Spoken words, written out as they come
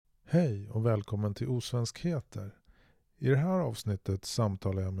Hej och välkommen till Osvenskheter. I det här avsnittet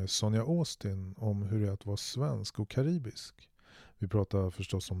samtalar jag med Sonja Austin om hur det är att vara svensk och karibisk. Vi pratar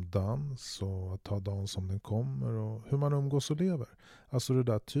förstås om dans och att ta dagen som den kommer och hur man umgås och lever. Alltså det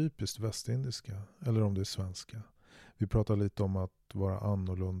där typiskt västindiska, eller om det är svenska. Vi pratar lite om att vara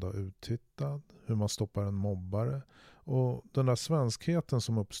annorlunda uttittad, hur man stoppar en mobbare och den där svenskheten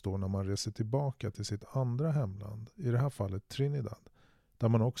som uppstår när man reser tillbaka till sitt andra hemland, i det här fallet Trinidad. Där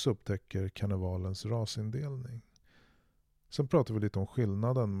man också upptäcker karnevalens rasindelning. Sen pratar vi lite om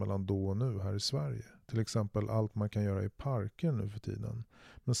skillnaden mellan då och nu här i Sverige. Till exempel allt man kan göra i parker nu för tiden.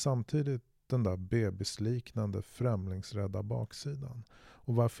 Men samtidigt den där bebisliknande främlingsrädda baksidan.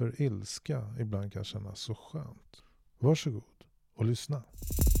 Och varför ilska ibland kan kännas så skönt. Varsågod och lyssna.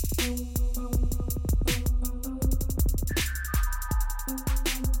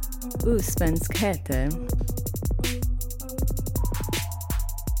 Osvenskheter.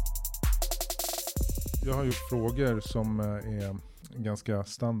 Jag har gjort frågor som är ganska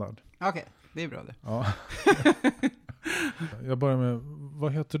standard. Okej, det är bra det. Ja. Jag börjar med,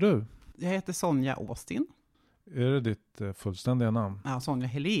 vad heter du? Jag heter Sonja Austin. Är det ditt fullständiga namn? Ja, Sonja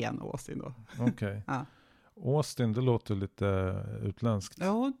Helén Austin då. Okej. Ja. Austin, det låter lite utländskt.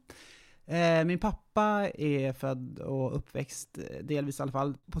 Jo, min pappa är född och uppväxt, delvis i alla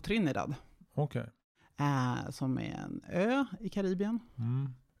fall, på Trinidad. Okej. Som är en ö i Karibien. Mm.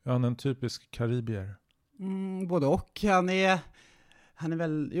 Ja, han är en typisk karibier. Både och. Han är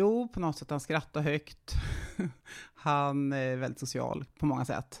väl, på något sätt han skrattar högt. Han är väldigt social på många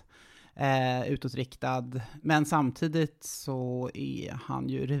sätt. Utåtriktad. Men samtidigt så är han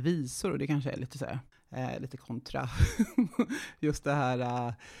ju revisor och det kanske är lite så här, lite kontra. Just det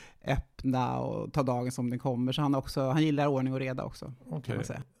här öppna och ta dagen som den kommer. Så han gillar ordning och reda också. Kan man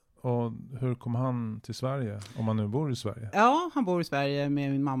säga. Och hur kom han till Sverige, om han nu bor i Sverige? Ja, han bor i Sverige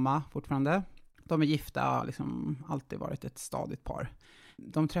med min mamma fortfarande. De är gifta, liksom alltid varit ett stadigt par.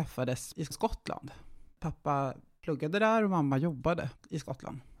 De träffades i Skottland. Pappa pluggade där och mamma jobbade i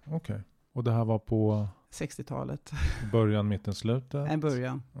Skottland. Okej. Och det här var på 60-talet. Början, mitten, slutet? En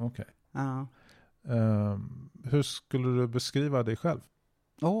början. Okej. Ja. Hur skulle du beskriva dig själv?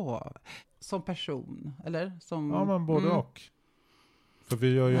 Som person, eller? Som, Ja, men både och. För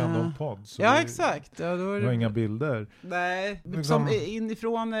vi gör ju ändå en podd. Så ja, exakt. Ja, då är det var inga bilder. Nej, liksom... som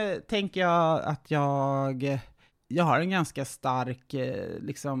inifrån tänker jag att jag har en ganska stark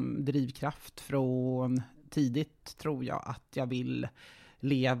liksom, drivkraft från tidigt, tror jag, att jag vill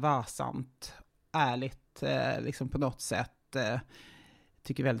leva sant, ärligt, liksom på något sätt.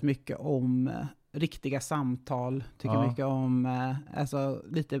 Tycker väldigt mycket om riktiga samtal. Tycker mycket om, alltså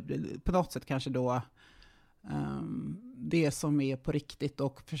lite, på något sätt kanske då det som är på riktigt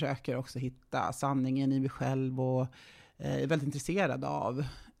och försöker också hitta sanningen i mig själv och är väldigt intresserad av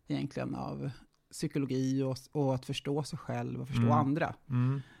egentligen av psykologi och att förstå sig själv och förstå andra.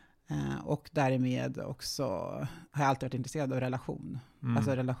 Och därmed också har jag alltid varit intresserad av relation.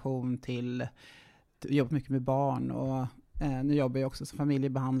 Alltså relation till jobbat mycket med barn och nu jobbar jag också som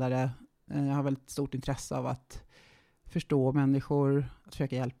familjebehandlare. Jag har väldigt stort intresse av att förstå människor, att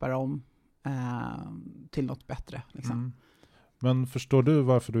försöka hjälpa dem till något bättre. Liksom. Men förstår du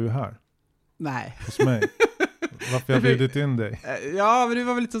varför du är här? Nej. Hos mig? Varför jag bjudit in dig? Ja, men det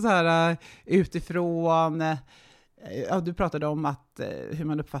var väl lite så här utifrån... du pratade om att hur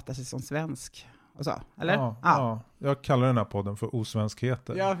man uppfattar sig som svensk. Och så, eller? Ja, jag kallar den här podden för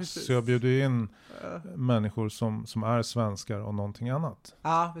Osvenskheter. Ja, precis. Så jag bjuder in människor som är svenskar och någonting annat.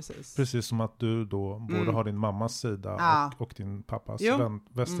 Ja, precis. Precis som att du då både har din mammas sida och din pappas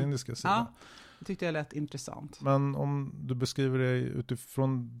västindiska sida. Ja, det tyckte jag lät intressant. Men om du beskriver dig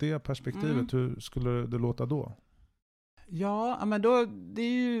utifrån det perspektivet, hur skulle det låta då? Ja, men då, det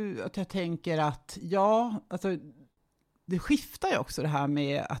är ju att jag tänker att, alltså det skiftar ju också det här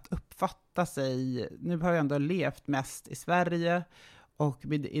med att uppfatta sig. Nu har jag ändå levt mest i Sverige och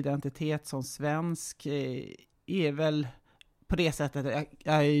min identitet som svensk är väl på det sättet att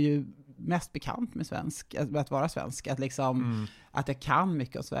jag är ju mest bekant med att vara svensk. Att, liksom, att jag kan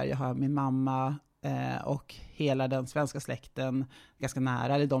mycket av Sverige. Jag har min mamma och hela den svenska släkten ganska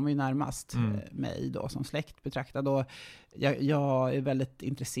nära, eller de är ju närmast mig då som släkt betraktad. Och jag är väldigt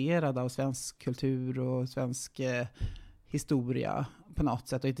intresserad av svensk kultur och svensk historia på något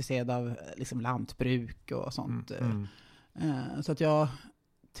sätt och intresserad av liksom lantbruk och sånt. Så att jag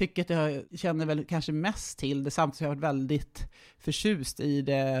tycker att jag känner väl kanske mest till det, samtidigt som jag har varit väldigt förtjust i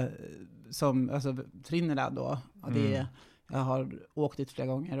det som, alltså Trinidad då. Jag har åkt dit flera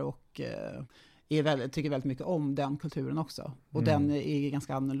gånger och tycker väldigt mycket om den kulturen också. Och den är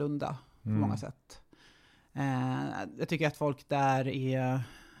ganska annorlunda på många sätt. Jag tycker att folk där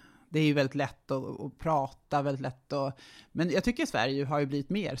Det är ju väldigt lätt att prata, väldigt lätt men jag tycker Sverige har ju blivit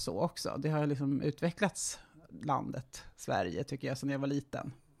mer så också. Det har liksom utvecklats, landet Sverige, tycker jag, sedan jag var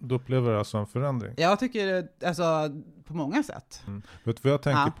liten. Du upplever alltså en förändring? Jag tycker alltså på många sätt. Vet du vad jag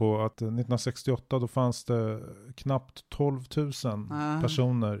tänker på? Att 1968 då fanns det knappt 12 000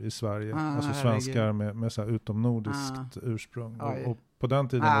 personer i Sverige. Alltså svenskar med så här utomnordiskt ursprung. Och på den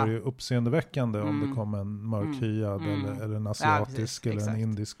tiden var det ju uppseendeväckande om det kom en mörkhyad eller en asiatisk eller en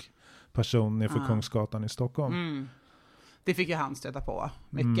indisk person nerför Kungsgatan i Stockholm. Det fick ju han stöta på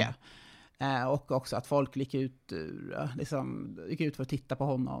mycket. Och också att folk gick ut för att titta på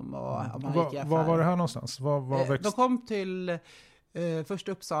honom. Och man gick i affär. Var var det här någonstans? De kom till först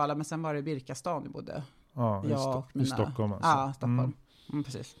Uppsala, men sen var det Birkastan vi bodde. Ja, i Stockholm alltså. Ja, Stockholm.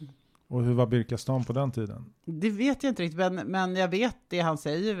 Precis. Och hur var Birkastan på den tiden? Det vet jag inte riktigt, men jag vet det han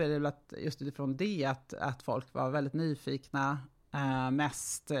säger väl, att just utifrån det att folk var väldigt nyfikna,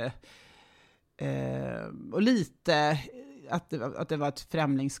 mest och lite att det var ett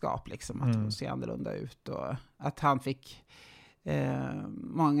främlingskap liksom, att hon ser annorlunda ut, och att han fick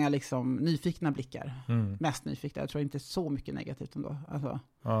många liksom nyfikna blickar, mest nyfikna. Jag tror inte så mycket negativt ändå. Alltså.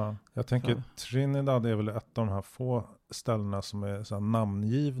 Ja, jag tänker Trinidad är väl ett av de här få ställena som är så här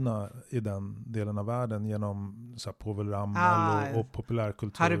namngivna i den delen av världen genom så här Povel Ramel och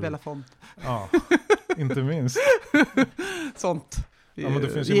populärkultur. Harry Belafonte. Ja, inte minst. Sånt. Ja, men det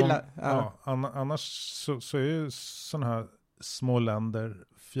finns ju annars så är ju sådana här små länder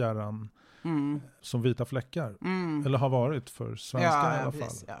fjärran som vita fläckar. Eller har varit för svenskar i alla fall.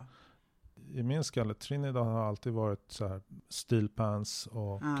 Precis, ja. I min skalle, Trinidad har alltid varit så här stilpans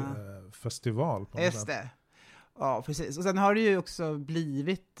och festival. På just det. Ja, precis. Och sen har det ju också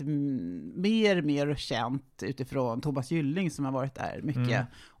blivit mer känt utifrån Thomas Gylling som har varit där mycket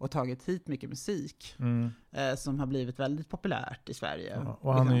och tagit hit mycket musik som har blivit väldigt populärt i Sverige. Ja,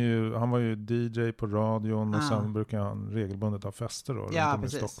 och han var ju DJ på radion och sen brukar han regelbundet ha fester då, runt om i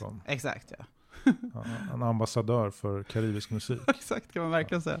Stockholm. Exakt, ja. En ambassadör för karibisk musik. Exakt, kan man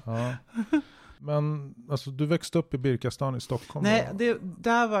verkligen säga. Ja. Men alltså, du växte upp i Birkastan i Stockholm? Nej,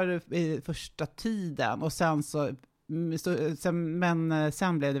 där var det i första tiden. Och sen sen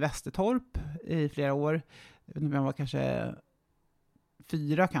blev det Västertorp i flera år. Jag var kanske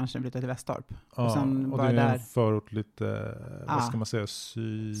 4 kanske flyttade till Västertorp. Ja, och sen och var det är där en förort lite, vad ska man säga,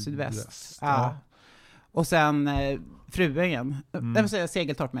 sydväst. Ja. Och sen Fruängen, det vill säga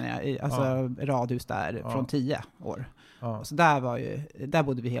Segeltorp menar jag, alltså radhus där från 10 år. Ja. Så där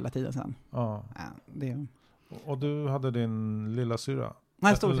bodde vi hela tiden sen. Ja. Och du hade din lilla syra?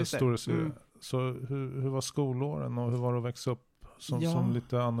 Nej, storasyra. Så hur var skolåren och hur var det att växa upp som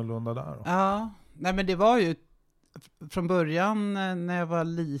lite annorlunda där då? Ja, nej men det var ju från början när jag var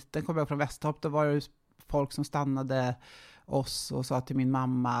liten, kom jag från Västertorp, då var det folk som stannade oss och sa till min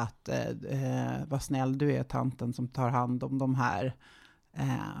mamma att vad snäll du är, tanten som tar hand om de här.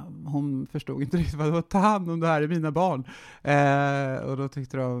 Hon förstod inte riktigt vad ta hand om det här är mina barn. Och då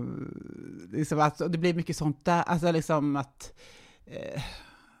tyckte de liksom att det blev mycket sånt där, alltså liksom att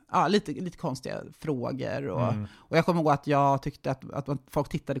lite konstiga frågor och jag kommer ihåg att jag tyckte att folk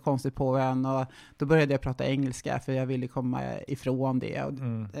tittade konstigt på en, och då började jag prata engelska för jag ville komma ifrån det. Och,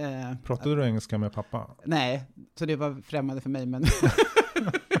 pratade du engelska med pappa? Nej, så det var främmande för mig, men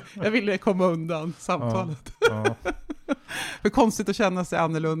jag ville komma undan samtalet. Ja. För konstigt att känna sig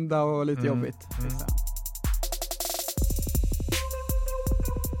annorlunda och lite jobbigt.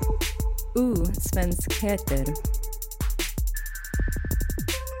 Svenskheter.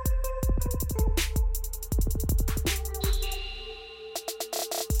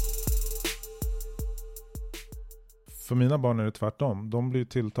 För mina barn är det tvärtom. De blir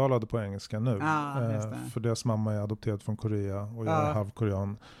tilltalade på engelska nu. För deras mamma är adopterad från Korea och jag är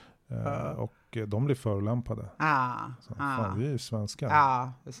halvkorean. Och de blir förolämpade. Fan, vi är ju svenskar.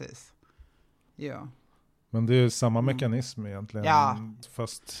 Ja, precis. Ja. Men det är samma mekanism egentligen. Ja.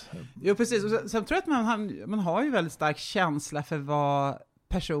 Fast... Jo, precis. Och sen tror jag att man har ju väldigt stark känsla för vad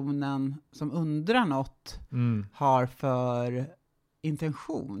personen som undrar något har för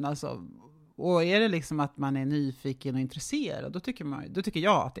intention. Alltså, och är det liksom att man är nyfiken och intresserad, då tycker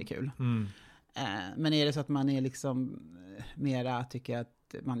jag att det är kul. Men är det så att man är liksom mera tycker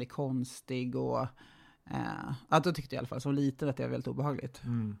att man är konstig och då tyckte jag i alla fall som liten att det var väldigt obehagligt.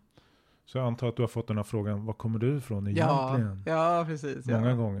 Så jag antar att du har fått den här frågan, var kommer du ifrån egentligen? Ja, precis.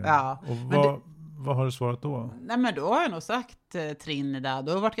 Många gånger. Ja. Och vad har du svarat då? Nej, men då har jag nog sagt Trinidad.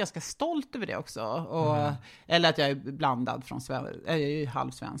 Då har jag varit ganska stolt över det också. Eller att jag är blandad från jag är ju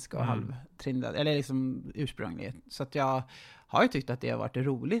halvsvensk och halv Trinidad. Eller liksom ursprunglig. Så att jag har ju tyckt att det har varit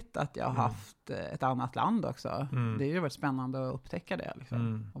roligt att jag har haft ett annat land också. Det har ju varit spännande att upptäcka det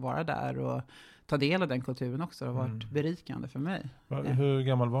liksom. Och vara där och ta del av den kulturen också. Det har varit berikande för mig. Hur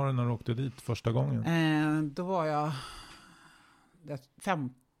gammal var du när du åkte dit första gången? Då var jag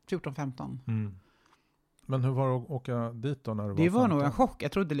 14-15. Men hur var det att åka dit då när du var 15? Det var nog en chock.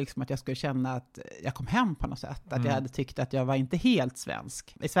 Jag trodde liksom att jag skulle känna att jag kom hem på något sätt. Att jag hade tyckt att jag var inte helt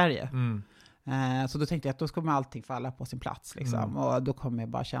svensk i Sverige. Så då tänkte jag att då kommer allting falla på sin plats. Liksom. Och då kommer jag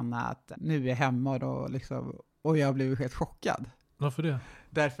bara känna att nu är jag hemma. Då, liksom, och jag blev helt chockad. Varför det?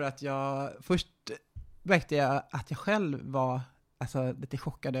 Därför att först märkte jag att jag själv var lite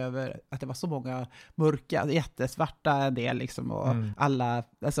chockad över att det var så många mörka, jättesvarta del liksom, och alla,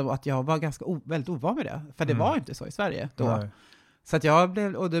 att jag var väldigt ovan med det. För det var inte så i Sverige då. Nej. Så att jag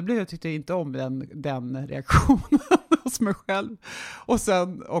tyckte inte om den reaktionen hos mig själv. Och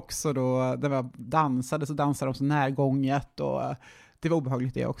sen också då, när jag dansade de så närgånget och det var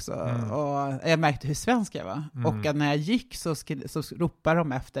obehagligt det också. Och jag märkte hur svensk jag var. Och när jag gick så ropade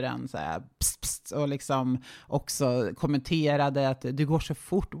de efter en så här pst, pst, och liksom också kommenterade att du går så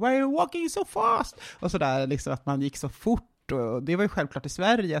fort. Why are you walking so fast? Och sådär liksom att man gick så fort. Och det var ju självklart i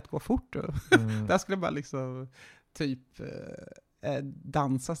Sverige att gå fort. Och där skulle man liksom typ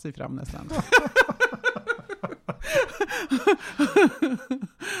dansa sig fram nästan.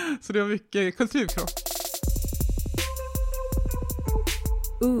 Så det var mycket kulturkrock.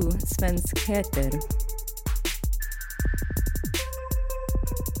 Svenskheter.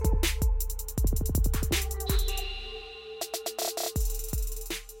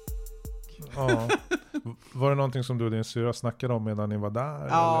 Ja. Var det någonting som du och din syra snackade om medan ni var där?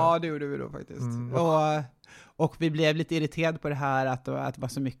 Ja, det gjorde vi då faktiskt. Och vi blev lite irriterade på det här att det var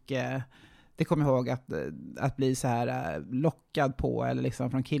så mycket. Det kommer jag ihåg att bli så här lockad på eller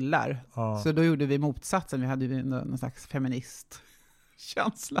liksom från killar. Ja. Så då gjorde vi motsatsen. Vi hade ju någon slags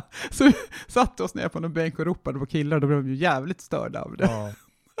feministkänsla. Så vi satte oss ner på någon bänk och ropade på killar. Då blev de ju jävligt störda av det. Ja.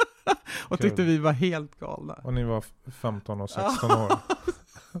 Och tyckte vi var helt galna. Och ni var 15 och 16 år.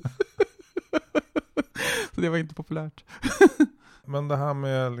 Så det var inte populärt. Men det här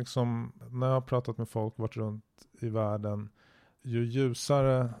med liksom, när jag har pratat med folk varit runt i världen, ju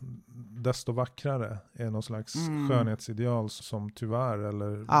ljusare desto vackrare är någon slags skönhetsideal som tyvärr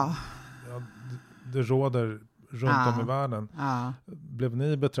eller det råder runt om i världen. Blev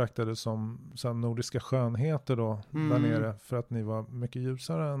ni betraktade som nordiska skönheter då där nere för att ni var mycket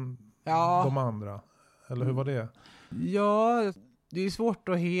ljusare än de andra? Eller hur var det? Ja, det är svårt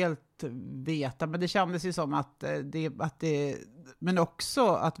att helt veta, men det kändes ju som att det men också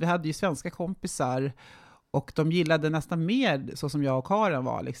att vi hade ju svenska kompisar och de gillade nästan mer så som jag och Karin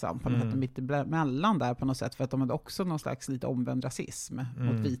var liksom, på något sätt mitt emellan där på något sätt, för att de hade också någon slags lite omvänd rasism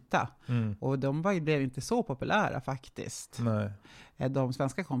mot vita. Och de blev inte så populära faktiskt. Nej. De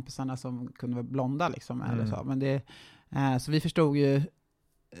svenska kompisarna som kunde vara blonda liksom, eller så. Men så vi förstod ju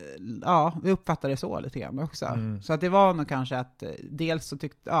vi uppfattade det så lite grann också. Så att det var nog kanske att dels så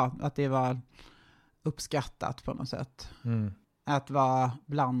tyckte att det var uppskattat på något sätt. Att vara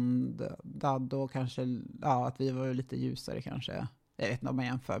blandad och kanske att vi var lite ljusare kanske. Jag vet inte om man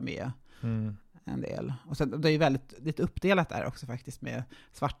jämför med en del. Och sen det är ju väldigt lite uppdelat där också faktiskt, med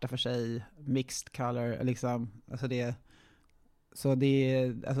svarta för sig, mixed color liksom, alltså det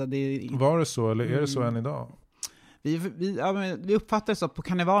var det så eller är det så än idag? Vi uppfattade så på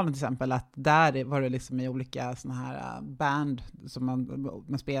karnevalen till exempel, att där var det liksom i olika såna här band som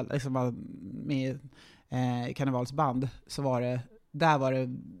man spelar liksom med karnevalsband, så var det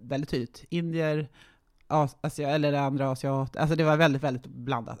väldigt tydligt indier, eller andra asiater, alltså det var väldigt väldigt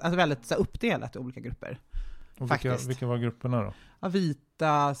blandat, alltså väldigt så uppdelat i olika grupper. Och vilka var grupperna då? Ja,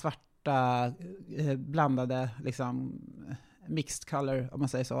 vita, svarta, blandade liksom, mixed color om man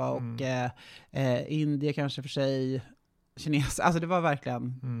säger så, och indier kanske för sig, kines, alltså det var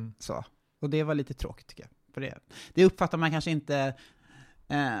verkligen så, och det var lite tråkigt tycker jag, för det uppfattar man kanske inte.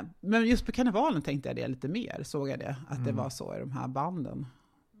 Men just på karnevalen tänkte jag det lite mer, såg jag det, att det var så i de här banden.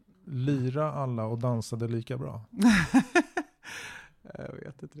 Lira alla och dansade lika bra? Jag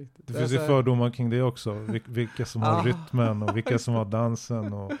vet inte riktigt. Det finns ju fördomar kring det också, vilka som har rytmen och vilka som har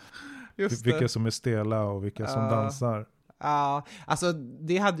dansen och vilka som är stela och vilka som dansar. Ja, alltså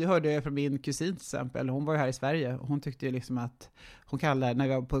det hörde jag från min kusin till exempel. Hon var ju här i Sverige. Hon tyckte ju liksom att hon kallade, när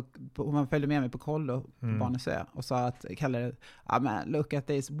jag hon följde med mig på kollo på Barnesö och sa att kallade look at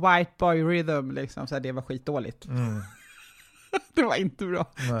this white boy rhythm liksom, så här, det var skitdåligt. Det var inte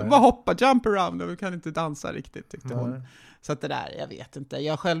bra. De bara hoppa, jump around, och vi kan inte dansa riktigt, tyckte hon. Så att det där, jag vet inte.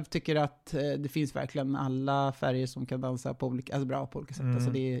 Jag själv tycker att det finns verkligen alla färger som kan dansa på olika, alltså bra på olika sätt.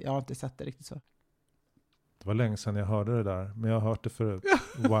 Alltså jag har inte sett det riktigt så. Det var länge sedan jag hörde det där. Men jag har hört det förut.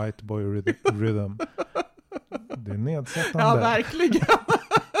 White boy rhythm. Det är nedsättande. Ja, verkligen.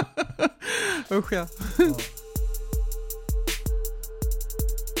 Usch ja.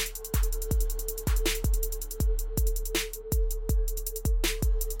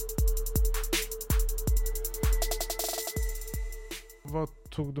 Vad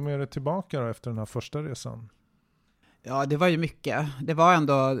tog du med dig tillbaka då efter den här första resan? Ja, det var ju mycket. Det var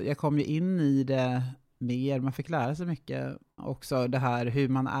ändå, jag kom ju in i det mer, man fick lära sig mycket. Också det här hur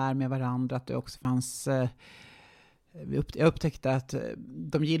man är med varandra, att det också fanns... Jag upptäckte att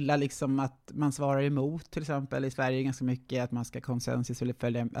de gillar liksom att man svarar emot, till exempel i Sverige ganska mycket, att man ska konsensus eller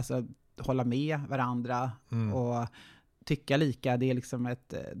följa, alltså hålla med varandra och tycka lika. Det är liksom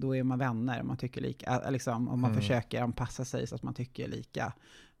då är man vänner, man tycker lika, liksom, om man försöker anpassa sig så att man tycker lika.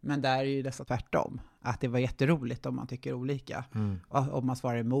 Men där är ju dessa tvärtom, att det var jätteroligt om man tycker olika. Och om man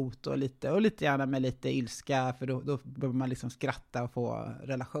svarar emot och lite gärna med lite ilska, för då behöver man liksom skratta och få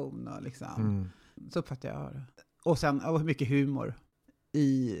relation och liksom. Så uppfattar jag det. Och sen mycket humor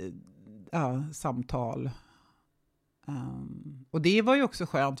i samtal. Och det var ju också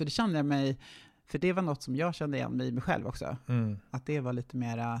skönt, och det kände jag mig, för det var något som jag kände igen mig själv också. Att det var lite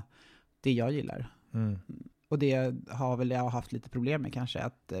mera det jag gillar. Och det har väl jag haft lite problem med kanske,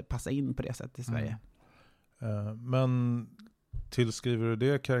 att passa in på det sättet i Sverige. Men tillskriver du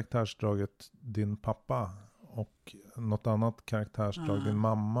det karaktärsdraget din pappa och något annat karaktärsdrag din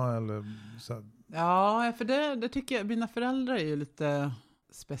mamma eller så? Ja, för det tycker jag, mina föräldrar är ju lite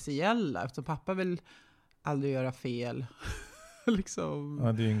speciella, eftersom pappa vill aldrig göra fel. Liksom.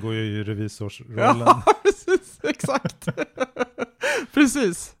 Ja, det ingår ju i revisorsrollen. Ja, precis, exakt.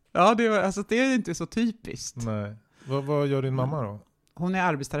 Precis. Ja, det är inte så typiskt. Nej. Vad gör din mamma då? Hon är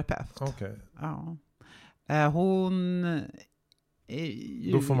arbetsterapeut. Okej. Ja. Hon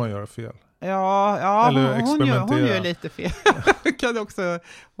Då får man göra fel. Ja, eller hon gör lite fel. Kan också,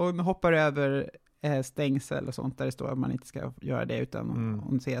 hon hoppar över stängsel och sånt där det står att man inte ska göra det, utan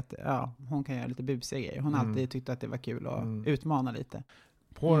hon ser att hon kan göra lite busiga grejer. Hon har alltid tyckt att det var kul att utmana lite.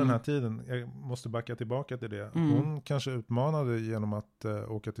 På den här tiden, jag måste backa tillbaka till det. Hon kanske utmanade genom att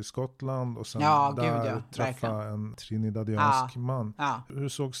åka till Skottland och sen träffa en trinidadiansk man. Ja. Hur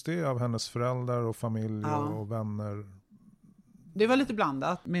sågs det av hennes föräldrar och familj och vänner? Det var lite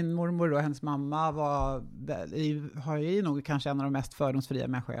blandat. Min mormor och hennes mamma har ju nog kanske en av de mest fördomsfria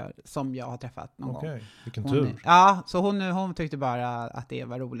människor som jag har träffat någon gång. Okej, vilken tur. Så hon tyckte bara att det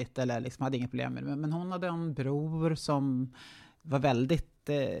var roligt, eller liksom hade inga problem med det. Men hon hade en bror som var väldigt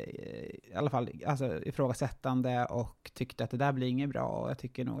i alla fall ifrågasättande och tyckte att det där blir inget bra, och jag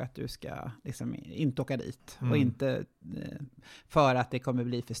tycker nog att du ska liksom inte åka dit och inte för att det kommer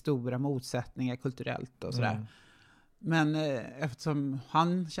bli för stora motsättningar kulturellt och sådär. Men eftersom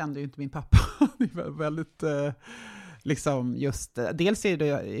han kände ju inte min pappa, det var väldigt liksom just, dels är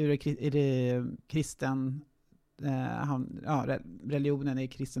det kristen, religionen är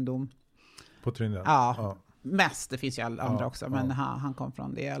kristendom. På Trinidad? Ja. Mest, det finns ju andra också, men han kom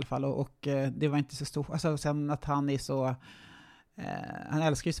från det i alla fall, och det var inte så stort. Alltså, sen att han är så han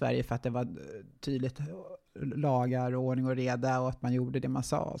älskar ju Sverige för att det var tydligt lagar och ordning och reda, och att man gjorde det man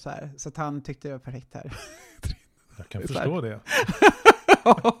sa och så här. Så att han tyckte det var perfekt här. Jag kan förstå det.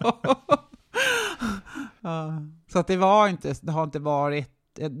 Så att det har inte varit,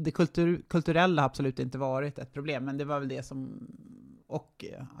 det kulturella har absolut inte varit ett problem, men det var väl det som, och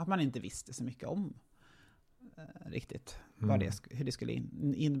att man inte visste så mycket om riktigt hur det skulle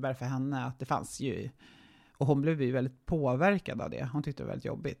innebära för henne, att det fanns ju, och hon blev ju väldigt påverkad av det. Hon tyckte det var väldigt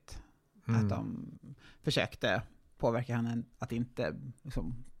jobbigt att de försökte påverka henne att inte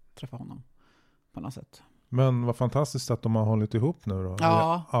liksom träffa honom på något sätt. Men vad fantastiskt att de har hållit ihop nu då, i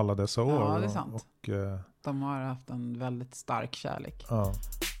alla dessa år. Ja, det är sant. Och de har haft en väldigt stark kärlek. Ja.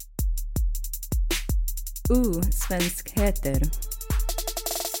 Svenskheter.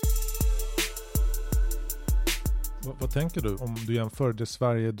 Vad tänker du om du jämför det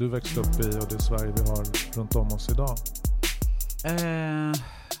Sverige du växte upp i och det Sverige vi har runt om oss idag?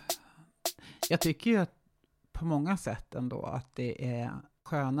 Jag tycker ju att på många sätt ändå att det är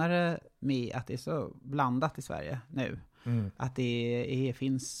skönare med att det är så blandat i Sverige nu. Att det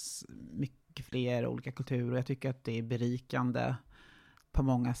finns mycket fler olika kulturer, och jag tycker att det är berikande på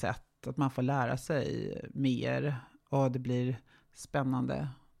många sätt. Att man får lära sig mer, och det blir spännande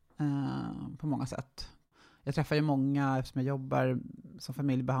på många sätt. Jag träffar ju många, eftersom jag jobbar som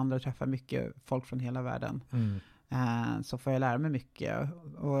familjebehandlare, och träffar mycket folk från hela världen. så får jag lära mig mycket.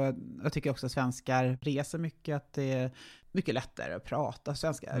 Och jag tycker också att svenskar reser mycket, att det är mycket lättare att prata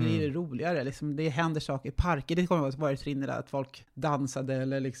svenska. Det är roligare, liksom, det händer saker i parker. Det kommer att vara i Trinidad att folk dansade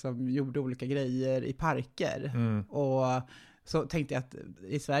eller liksom gjorde olika grejer i parker. Och så tänkte jag att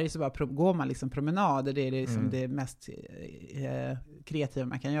i Sverige så bara går man liksom promenader, det är liksom det mest kreativa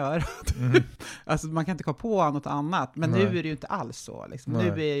man kan göra. Alltså man kan inte komma på något annat, men nu är det ju inte alls så. Liksom. Nu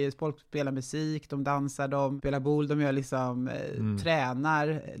är ju folk spelar musik, de dansar, de spelar boll, de gör liksom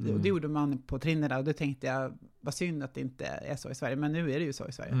tränar. Och det gjorde man på Trinidad, och det tänkte jag, vad synd att det inte är så i Sverige, men nu är det ju så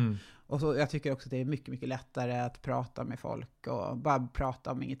i Sverige. Och så, jag tycker också att det är mycket, mycket lättare att prata med folk och bara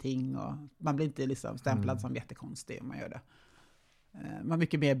prata om ingenting, och man blir inte liksom stämplad som jättekonstig om man gör det. Man har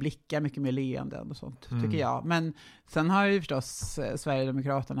mycket mer blickar, mycket mer leenden och sånt, tycker jag. Men sen har ju förstås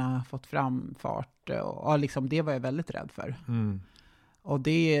Sverigedemokraterna fått framfart, och liksom det var jag väldigt rädd för. Och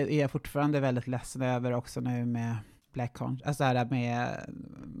det är jag fortfarande väldigt ledsen över också nu med alltså här med,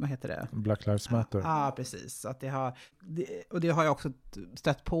 vad heter det? Black Lives Matter. Ja, precis. Att det har jag också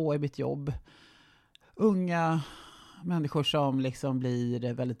stött på i mitt jobb. Unga människor som liksom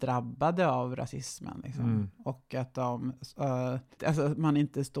blir väldigt drabbade av rasismen. Liksom. Och att alltså man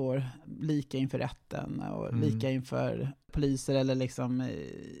inte står lika inför rätten och lika inför poliser, eller liksom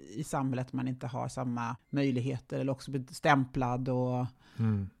i samhället man inte har samma möjligheter, eller också blir stämplad och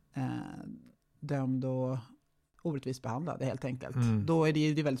dömd och orättvist behandlad helt enkelt. Då är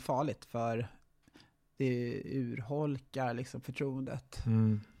det väldigt farligt, för det urholkar liksom förtroendet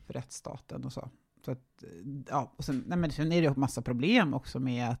för rättsstaten och så. Så att, ja, och sen är det en massa problem också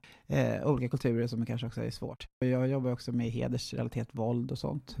med olika kulturer som kanske också är svårt. Jag jobbar också med hedersrelaterat våld och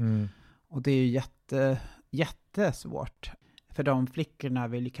sånt. Och det är ju jättesvårt. För de flickorna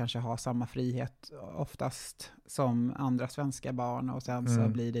vill ju kanske ha samma frihet oftast som andra svenska barn, och sen så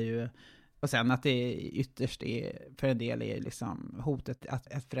blir det ju, och sen att det ytterst är, för en del är liksom hotet att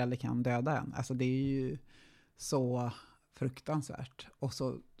ett förälder kan döda en. Alltså det är ju så fruktansvärt och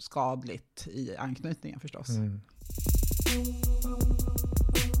så skadligt i anknytningen förstås.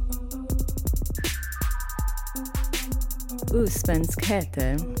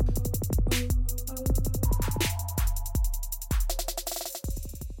 Osvenskheter.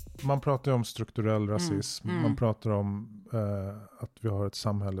 Man pratar ju om strukturell rasism. Man pratar om att vi har ett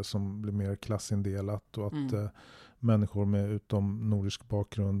samhälle som blir mer klassindelat, och att människor med utom nordisk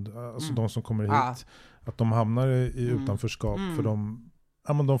bakgrund, alltså de som kommer hit, att de hamnar i utanförskap, för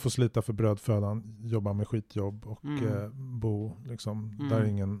de får slita för brödfödan, jobba med skitjobb och bo liksom, där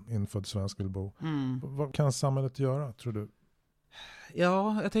ingen infödd svensk vill bo. Vad kan samhället göra, tror du?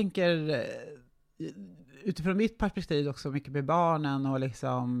 Ja, jag tänker utifrån mitt perspektiv också, mycket med barnen och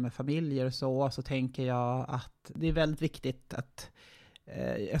liksom familjer och så tänker jag att det är väldigt viktigt att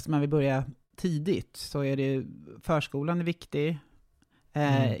eftersom man vill börja tidigt, så är det förskolan är viktig.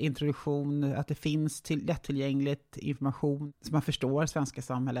 Introduktion, att det finns lättillgängligt information så man förstår svenska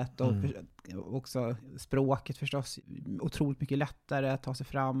samhället, och också språket förstås, otroligt mycket lättare att ta sig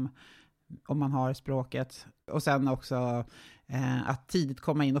fram om man har språket. Och sen också att tidigt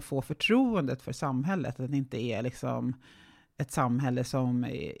komma in och få förtroendet för samhället, att det inte är liksom ett samhälle som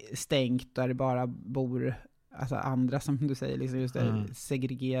är stängt där det bara bor alltså andra, som du säger, liksom just det,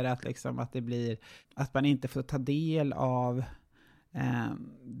 segregerat, liksom, att det blir att man inte får ta del av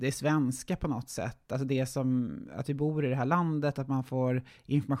det svenska på något sätt, alltså det som att vi bor i det här landet, att man får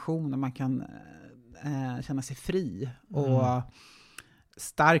information och man kan känna sig fri och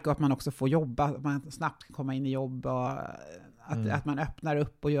stark, och att man också får jobba, att man snabbt kan komma in i jobb, och att man öppnar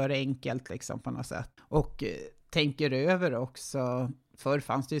upp och gör det enkelt liksom, på något sätt, och tänker över också. Förr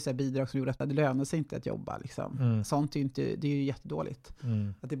fanns det ju så här bidrag som gjorde att det lönade sig inte att jobba liksom. Sånt är ju inte, det är ju jättedåligt.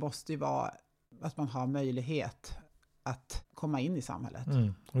 Att det måste ju vara att man har möjlighet att komma in i samhället.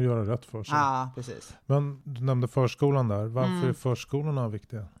 Och göra rätt för sig. Ja, precis. Men du nämnde förskolan där. Varför är förskolorna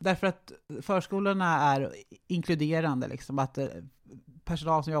viktiga? Därför att förskolorna är inkluderande. Liksom, att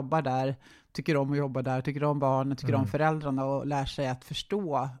personal som jobbar där tycker om att jobba där, tycker om barnen, tycker om föräldrarna, och lär sig att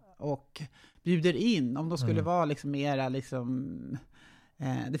förstå och bjuder in. Om de skulle vara liksom mera liksom...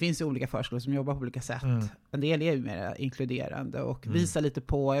 det finns ju olika förskolor som jobbar på olika sätt. En del är ju mer inkluderande och visar lite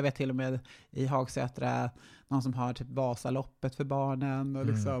på, jag vet till och med i Hagsätra, någon som har typ Vasaloppet för barnen, och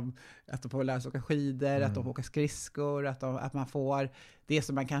liksom, att de får lära sig åka skidor, att de får åka skridskor, att man får det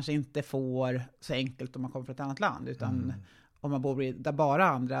som man kanske inte får så enkelt om man kommer från ett annat land, utan om man bor där bara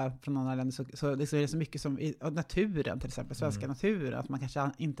andra från andra länder, så liksom är det så mycket som i naturen, till exempel svenska naturen, att man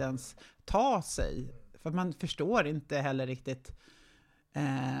kanske inte ens tar sig, för man förstår inte heller riktigt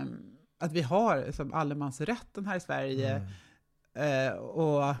att vi har som allemansrätten här i Sverige,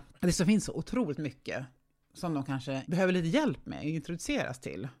 och det så finns så otroligt mycket som de kanske behöver lite hjälp med, introduceras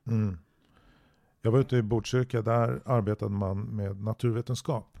till. Mm. Jag var ute i Botkyrka, där arbetade man med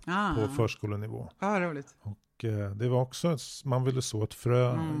naturvetenskap på förskolenivå. Ja, roligt. Och det var också, man ville så ett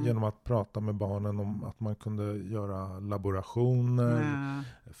frö genom att prata med barnen om att man kunde göra laborationer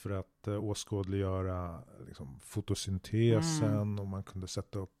för att åskådliggöra liksom, fotosyntesen och man kunde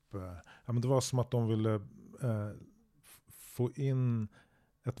sätta upp, men det var som att de ville få in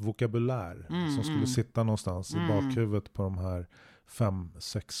ett vokabulär som skulle sitta någonstans i bakhuvudet på de här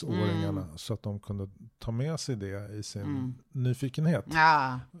 5-6-åringarna så att de kunde ta med sig det i sin nyfikenhet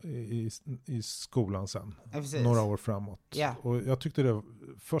i skolan sen, några år framåt. Och jag tyckte det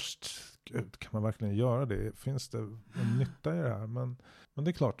först, gud, kan man verkligen göra det? Finns det en nytta i det här? Men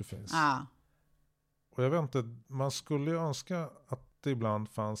det är klart det finns. Och jag vet inte, man skulle ju önska att det ibland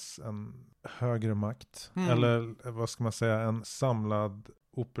fanns en högre makt eller vad ska man säga, en samlad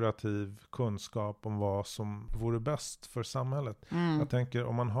operativ kunskap om vad som vore bäst för samhället. Jag tänker,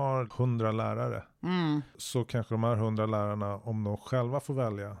 om man har 100 lärare så kanske de här 100 lärarna, om de själva får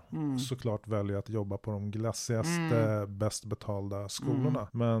välja, såklart väljer att jobba på de glassigaste, bäst betalda skolorna.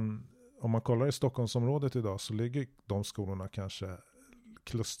 Men om man kollar i Stockholmsområdet idag så ligger de skolorna kanske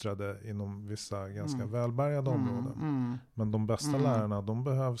klustrade inom vissa ganska välbärgade områden. Men de bästa lärarna, de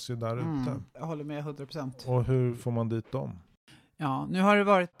behövs ju där ute. Jag håller med 100%. Och hur får man dit dem? Ja, nu har det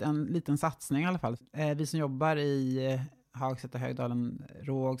varit en liten satsning i alla fall. Vi som jobbar i Hagsätra, Högdalen,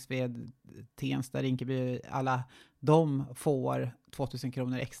 Rågsved, Tensta, Rinkeby, alla de får 2000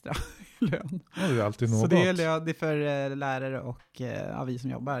 kronor extra i lön. Det är alltid något. Så det är lön, det är för lärare och vi som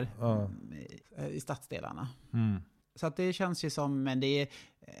jobbar i stadsdelarna. Så att det känns ju som, men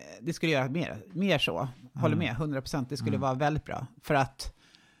det skulle göra mer så. Håller med, 100%. Det skulle vara väldigt bra. För att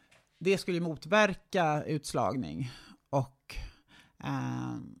det skulle motverka utslagning och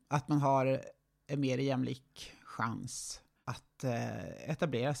att man har en mer jämlik chans att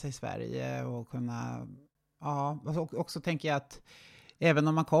etablera sig i Sverige och kunna, också tänker jag att även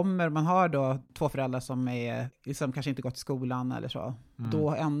om man har då 2 föräldrar som är liksom kanske inte gått i skolan eller så, då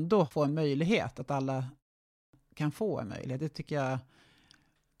ändå få en möjlighet, att alla kan få en möjlighet. Det tycker jag,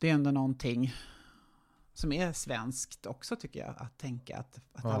 det är ändå någonting som är svenskt också, tycker jag, att tänka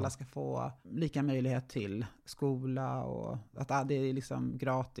att alla ska få lika möjlighet till skola och att det är liksom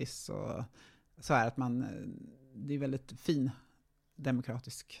gratis och så är att det är väldigt fin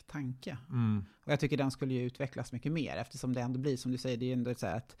demokratisk tanke. Och jag tycker den skulle ju utvecklas mycket mer, eftersom det ändå blir, som du säger, det är ändå så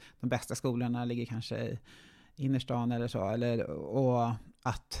här att de bästa skolorna ligger kanske i innerstan eller så, och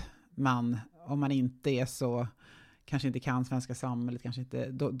att om man inte är så, kanske inte kan svenska samhället, kanske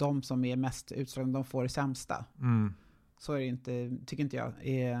inte, de som är mest utslagna, de får det sämsta. Så är det inte, tycker inte jag,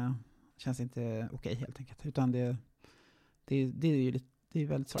 känns inte okej helt enkelt. Utan det är ju det är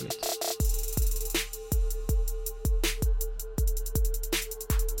väldigt sorgligt.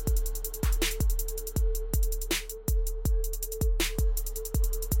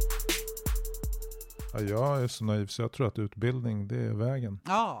 Ja, jag är så naiv så jag tror att utbildning, det är vägen.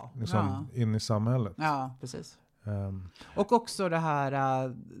 In i samhället. Ja, precis. Och också det här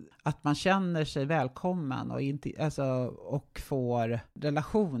att man känner sig välkommen och får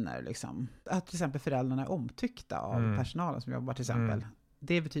relationer liksom. Att till exempel föräldrarna är omtyckta av personalen som jobbar till exempel.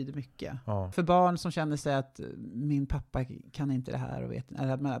 Det betyder mycket. För barn som känner sig att min pappa kan inte det här och vet,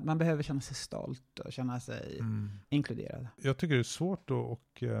 man behöver känna sig stolt och känna sig inkluderad. Jag tycker det är svårt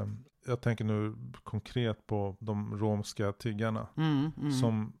och jag tänker nu konkret på de romska tiggarna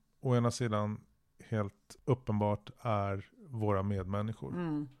som å ena sidan helt uppenbart är våra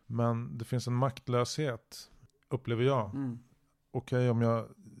medmänniskor. Men det finns en maktlöshet, upplever jag. Okej, om jag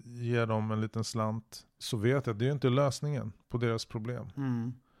ger dem en liten slant så vet jag att det är inte lösningen på deras problem.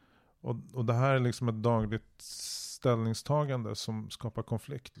 Och det här är liksom ett dagligt ställningstagande som skapar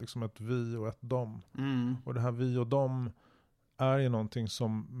konflikt. Liksom ett vi och ett dem. Och det här vi och dem är ju någonting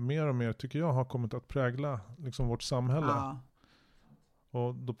som mer och mer, tycker jag, har kommit att prägla liksom vårt samhälle.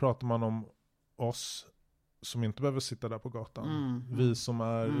 Och då pratar man om oss som inte behöver sitta där på gatan. Vi som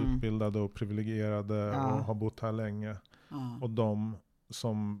är utbildade och privilegierade och har bott här länge. Och de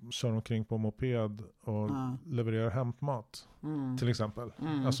som kör omkring på moped och levererar hämtmat till exempel.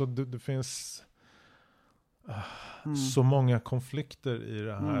 Alltså det finns så många konflikter i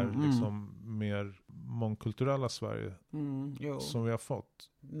det här liksom mer mångkulturella Sverige som vi har fått.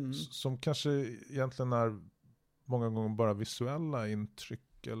 Som kanske egentligen är många gånger bara visuella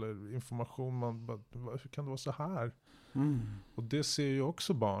intryck eller information. Hur kan det vara så här? Och det ser ju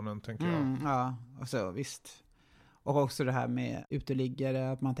också barnen, tänker jag. Ja, alltså, visst. Och också det här med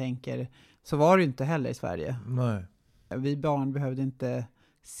uteliggare, att man tänker, så var det inte heller i Sverige. Nej. Vi barn behövde inte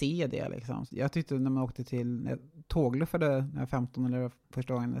se det liksom. Jag tyckte när man åkte till tågluffade när jag var 15 eller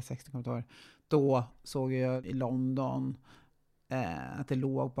första gången när 16 kom år, då såg jag i London att det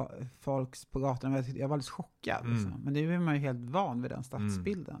låg folk på gatan. Jag var alldeles chockad. Liksom. Men nu är man ju helt van vid den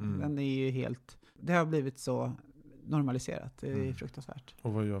stadsbilden. Den är ju helt, det har blivit så normaliserat. Det är fruktansvärt.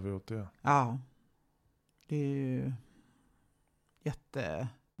 Och vad gör vi åt det? Ja, det är ju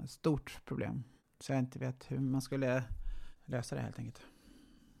jättestort problem. Så jag inte vet hur man skulle lösa det helt enkelt.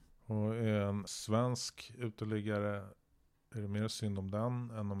 Och är en svensk uteliggare, är det mer synd om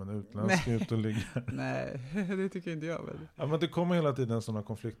den än om en utländsk uteliggare? Nej, det tycker inte jag väl. Ja, men det kommer hela tiden sådana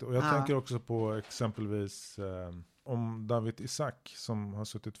konflikter. Och jag tänker också på exempelvis om Dawit Isaak som har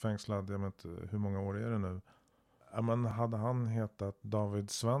suttit fängslad, jag vet inte hur många år är det nu. Ja, men hade han hetat David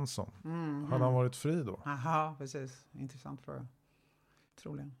Svensson, hade han varit fri då? Aha, precis. Intressant fråga.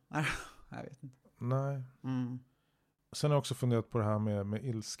 Troligen. Nej, jag vet inte. Nej. Sen har jag också funderat på det här med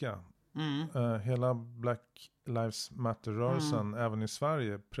ilska. Hela Black Lives Matter-rörelsen, även i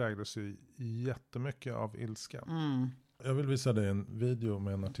Sverige, präglas ju jättemycket av ilska. Jag vill visa dig en video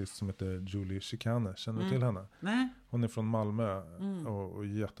med en artist som heter Julie Chicane. Känner du till henne? Nej. Hon är från Malmö och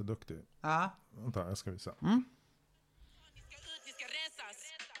jätteduktig. Ja. Vänta, jag ska visa.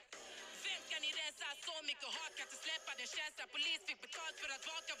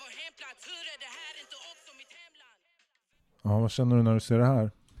 Ja, vad känner du när du ser det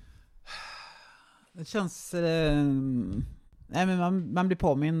här? Det känns... nej, men man blir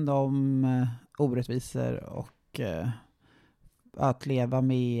påmind om orättvisor och att leva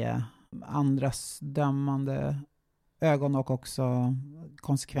med andras dömande ögon och också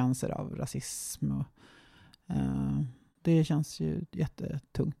konsekvenser av rasism. Och, det känns ju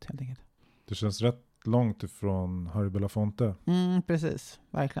jättetungt helt enkelt. Det känns rätt långt ifrån Harry Belafonte. Precis,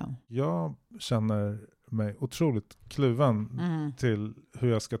 verkligen. Jag känner mig otroligt kluven till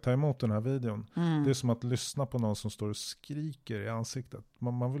hur jag ska ta emot den här videon. Det är som att lyssna på någon som står och skriker i ansiktet.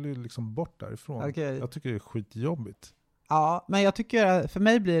 Man vill ju liksom bort därifrån. Okay. Jag tycker det är skitjobbigt. Ja, men jag tycker för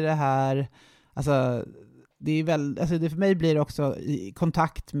mig blir det här, alltså det är väl, alltså det för mig blir det också i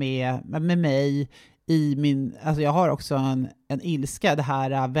kontakt med mig i min, alltså jag har också en ilska, det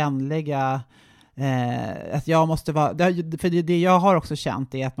här vänliga, att jag måste vara, för det jag har också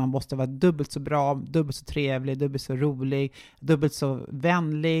känt är att man måste vara dubbelt så bra, dubbelt så trevlig, dubbelt så rolig, dubbelt så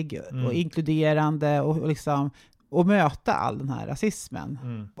vänlig och inkluderande och liksom och möta all den här rasismen.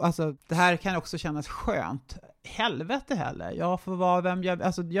 Alltså det här kan också kännas skönt. Helvete heller. Jag får vara vem jag,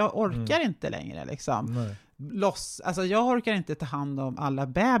 alltså jag orkar inte längre liksom. Alltså jag orkar inte ta hand om alla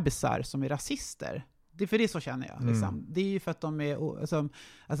bebisar som är rasister. Det är för det så känner jag. Liksom. Det är ju för att de är...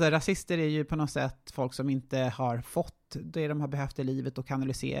 Alltså rasister är ju på något sätt folk som inte har fått det de har behövt i livet och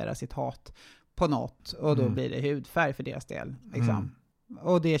kanalisera sitt hat på något. Och då blir det hudfärg för deras del. Liksom.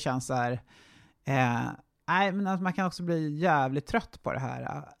 Och det känns så här... nej, men alltså man kan också bli jävligt trött på det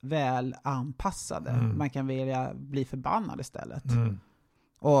här väl anpassade. Man kan vilja bli förbannad istället.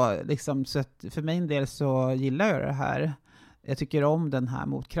 Och liksom, så att för min del så gillar jag det här. Jag tycker om den här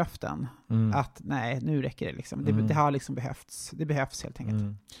motkraften. Att nej, nu räcker det liksom. Det har liksom behövts. Det behövs helt enkelt.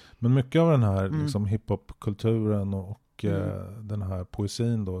 Men mycket av den här liksom hiphop-kulturen och den här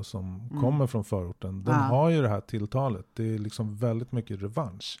poesin då som kommer från förorten, den har ju det här tilltalet. Det är liksom väldigt mycket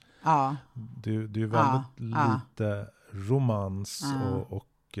revansch. Ja. Det är väldigt lite romans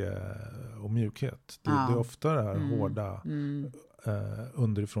och mjukhet. Det är ofta det här hårda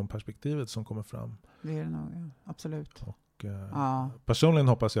underifrån perspektivet som kommer fram. Det är det nog, ja. Absolut. Och personligen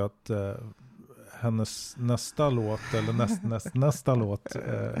hoppas jag att hennes nästa låt eller nästa låt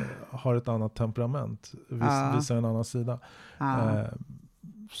har ett annat temperament. Visar en annan sida.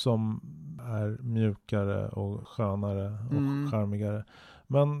 Som är mjukare och skönare och charmigare.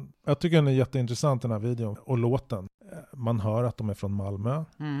 Men jag tycker den är jätteintressant den här videon. Och låten. Man hör att de är från Malmö.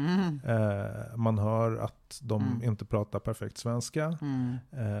 Man hör att de inte pratar perfekt svenska.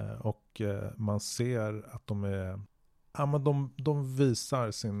 Och man ser att de är... Ja, men de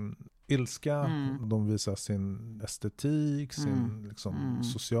visar sin ilska. De visar sin estetik. Sin liksom,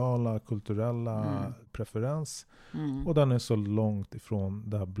 sociala, kulturella preferens. Och den är så långt ifrån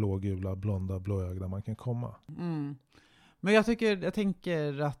det här blågula, blonda, blåögda man kan komma. Men jag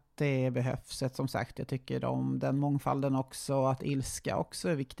tänker att det behövs som sagt. Jag tycker om den mångfalden också. Att ilska också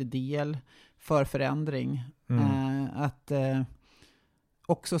är en viktig del för förändring. Att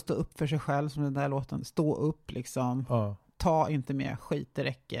också stå upp för sig själv som den där låten. Stå upp liksom. Ta inte mer skit, det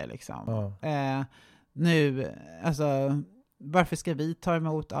räcker liksom. Nu, alltså varför ska vi ta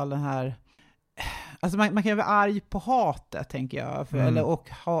emot all den här Alltså man kan ju vara arg på hatet, tänker jag.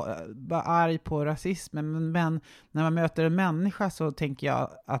 Vara arg på rasismen. Men när man möter en människa så tänker jag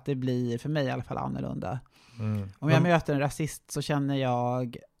att det blir, för mig i alla fall, annorlunda. Om jag möter en rasist så känner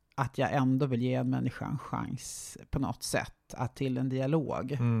jag att jag ändå vill ge en människa en chans på något sätt till en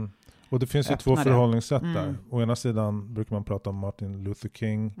dialog. Och det finns ju två förhållningssätt där. Å ena sidan brukar man prata om Martin Luther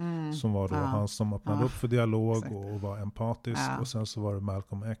King som var då han som öppnade upp för dialog och var empatisk. Och sen så var det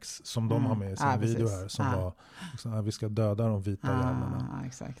Malcolm X som de har med i sin video här som var liksom, vi ska döda de vita jävlarna.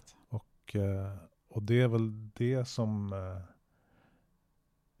 Exakt. Och det är väl det som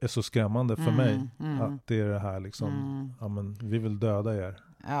är så skrämmande för mig. Att det är det här liksom, ja men vi vill döda er.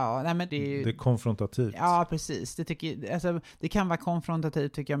 Ja, nej, men det är konfrontativt. Ja, precis. Det kan vara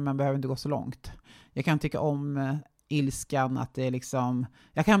konfrontativt, tycker jag, men man behöver inte gå så långt. Jag kan tycka om ilskan, att det är liksom...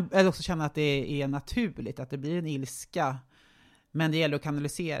 Jag kan också känna att det är naturligt, att det blir en ilska. Men det gäller att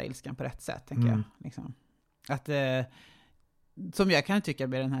kanalisera ilskan på rätt sätt, tänker jag. Liksom. Att... som jag kan tycka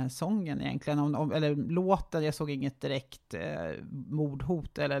med den här sången egentligen, eller låten, jag såg inget direkt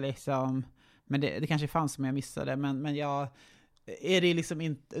mordhot, eller liksom... Men det kanske fanns som jag missade, men jag... Är det liksom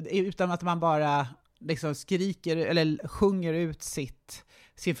inte, utan att man bara liksom skriker eller sjunger ut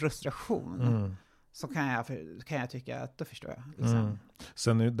sin frustration, så kan jag tycka att då förstår jag. Liksom.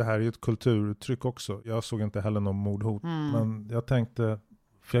 Sen det här är ju ett kulturuttryck också. Jag såg inte heller någon mordhot, men jag tänkte,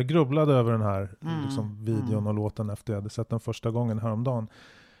 för jag grubblade över den här liksom, videon och låten efter jag hade sett den första gången häromdagen.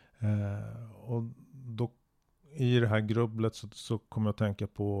 Och då i det här grubblet så kommer jag att tänka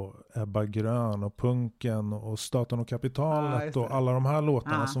på Ebba Grön och Punken och Staten och kapitalet och alla de här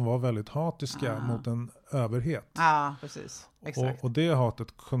låtarna som var väldigt hatiska mot en överhet. Ja, precis. Exakt. Och det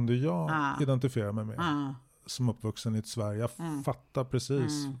hatet kunde jag identifiera mig med som uppvuxen i ett Sverige. Jag fattar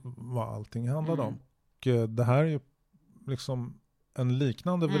precis vad allting handlade om. Och det här är ju liksom en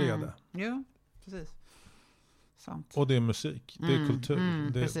liknande vrede. Ja, precis. Sant. Och det är musik, det är kultur.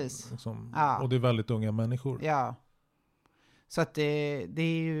 Det är precis. Liksom, och det är väldigt unga människor. Ja. Så att det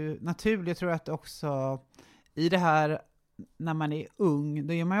är ju naturligt. Jag tror att också i det här, när man är ung,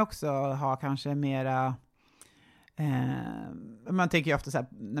 då är man ju också ha kanske mera... man tänker ju ofta så här,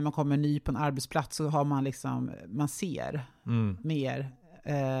 när man kommer ny på en arbetsplats så har man liksom, man ser mer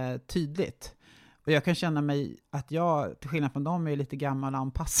tydligt. Och jag kan känna mig att jag, till skillnad från dem, är lite gammal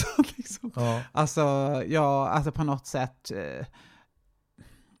anpassad. Liksom. Ja. Alltså på något sätt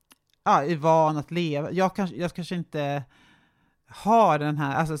är van att leva. Jag kanske inte har den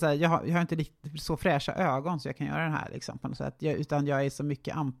här, alltså så här, jag har inte riktigt så fräscha ögon så jag kan göra den här liksom, på något sätt. Utan jag är så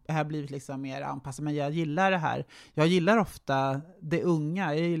mycket, jag har blivit liksom mer anpassad. Men jag gillar det här. Jag gillar ofta det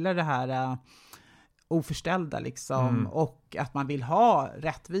unga. Jag gillar det här... oförställda liksom, och att man vill ha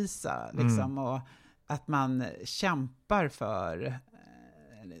rättvisa liksom, och att man kämpar för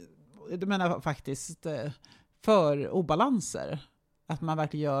jag menar faktiskt för obalanser, att man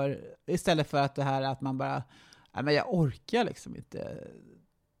verkligen gör, istället för att det här att man bara, men jag orkar liksom inte,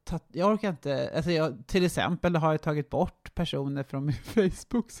 jag orkar inte, alltså jag till exempel har jag tagit bort personer från min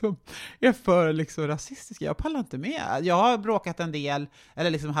Facebook som är för liksom rasistiska. Jag pallar inte med. Jag har bråkat en del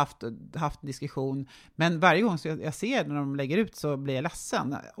eller liksom haft en diskussion, men varje gång så jag ser när de lägger ut så blir jag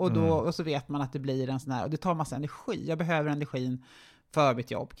ledsen och så vet man att det blir en sån här, och det tar massa energi. Jag behöver energin för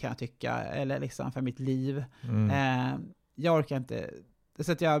mitt jobb, kan jag tycka, eller liksom för mitt liv. Jag orkar inte,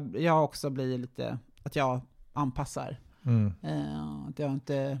 så att jag också blir lite att jag anpassar. Att jag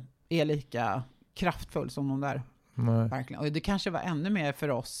inte är lika kraftfull som de där. Nej. Verkligen. Och det kanske var ännu mer för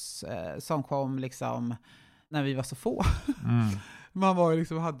oss som kom liksom när vi var så få. Man var ju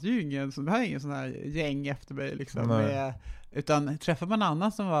liksom, hade ju ingen sån här gäng efter mig liksom, utan träffar man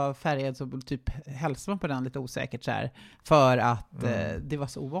annan som var färgad så typ hälsar man på den lite osäkert så här, för att det var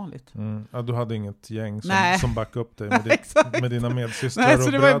så ovanligt. Ja, du hade inget gäng som backade upp dig med dina medsystrar. Nej, och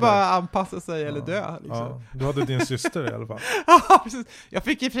så det bröder. var ju bara anpassa sig eller dö liksom. Ja, du hade din syster i alla fall. Ja, precis. Jag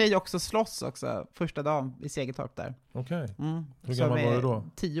fick i och för sig också slåss också första dagen i Segertorp där. Okej. Hur gammal var du då?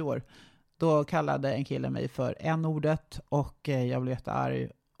 10 år. Då kallade en kille mig för n-ordet och jag blev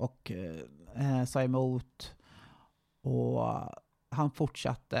jättearg och sa emot. Och han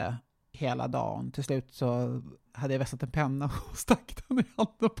fortsatte hela dagen. Till slut så hade jag vässat en penna och stack den i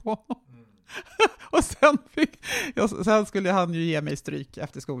handen på honom. Och sen skulle han ju ge mig stryk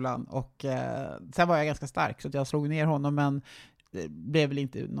efter skolan. Och sen var jag ganska stark så att jag slog ner honom, men det blev väl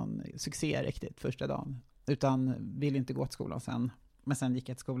inte någon succé riktigt första dagen. Utan ville inte gå till skolan sen. Men sen gick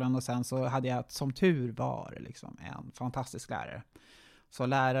jag till skolan och sen så hade jag, som tur var, liksom en fantastisk lärare. Så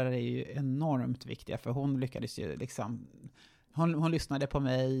lärare är ju enormt viktiga, för hon lyckades ju liksom, hon lyssnade på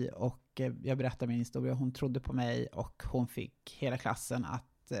mig och jag berättade min historia, hon trodde på mig och hon fick hela klassen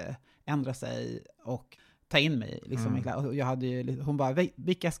att ändra sig och ta in mig. Liksom. Och jag hade ju, hon bara,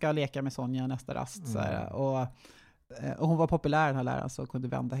 vilka ska leka med Sonja nästa rast? Så här, och hon var populär, den här läraren, så kunde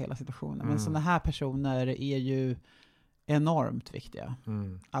vända hela situationen. Men sådana här personer är ju enormt viktiga.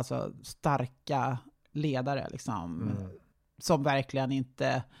 Alltså starka ledare liksom. Som verkligen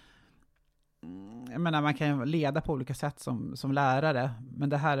inte... Jag menar, man kan ju leda på olika sätt som lärare, men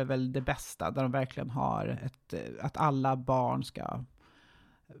det här är väl det bästa, där de verkligen har att alla barn ska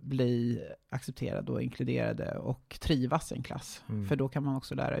bli accepterade och inkluderade och trivas i en klass. För då kan man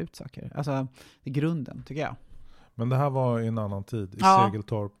också lära ut saker. Alltså, det är grunden, tycker jag. Men det här var i en annan tid, i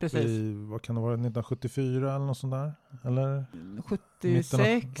Segeltorp. Precis. Vad kan det vara, 1974 eller något sånt där? Eller?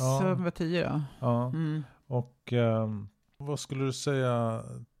 76, så var 10 då. Ja. Och vad skulle du säga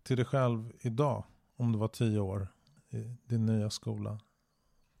till dig själv idag, om du var 10 år i din nya skola?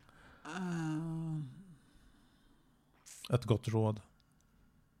 Ett gott råd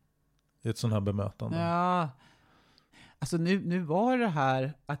i ett sånt här bemötande. Ja, alltså nu var det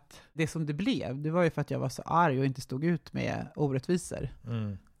här att det som det blev, det var ju för att jag var så arg och inte stod ut med orättvisor.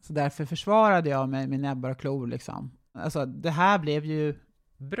 Så därför försvarade jag mig med näbbar och klor liksom. Alltså det här blev ju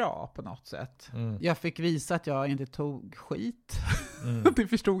bra på något sätt. Jag fick visa att jag inte tog skit. Det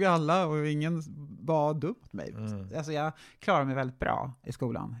förstod alla och ingen var dum mot mig. Alltså jag klarade mig väldigt bra i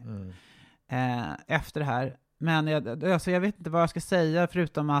skolan. Efter det här. Men jag vet inte vad jag ska säga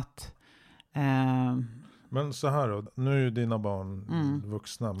förutom att... Men så här då, nu är ju dina barn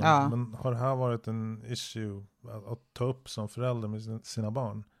vuxna. Men har det här varit en issue att ta upp som förälder med sina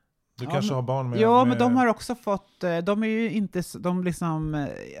barn? Du kanske har barn med... Ja, men de har också fått... De är ju inte... De liksom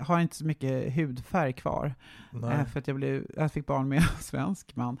har inte så mycket hudfärg kvar. För att jag fick barn med en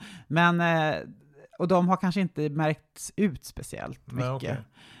svensk man. Men... Och de har kanske inte märkts ut speciellt mycket. Nej, okay.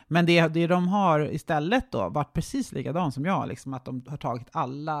 Men det de har istället då varit precis likadant som jag. Liksom, att de har tagit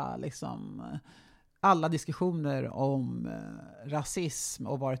alla diskussioner om rasism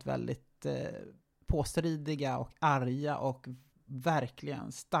och varit väldigt påstridiga och arga och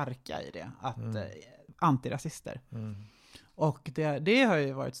verkligen starka i det. Antirasister. Och det har jag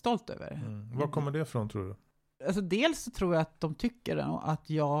ju varit stolt över. Var kommer det ifrån, tror du? Alltså, dels så tror jag att de tycker att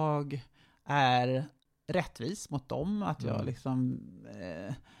jag är rättvis mot dem. Att jag liksom...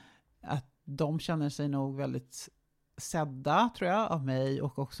 att de känner sig nog väldigt sedda, tror jag, av mig.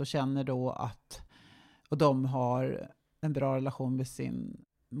 Och också känner då att... Och de har en bra relation med sin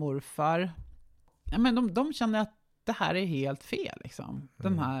morfar. Ja, men de känner att det här är helt fel. Liksom.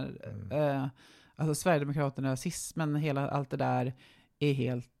 Den här... alltså Sverigedemokraterna, rasismen, allt det där är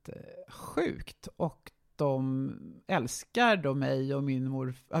helt sjukt. Och de älskar då mig och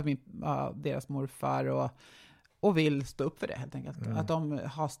deras morfar och vill stå upp för det, helt enkelt. Att de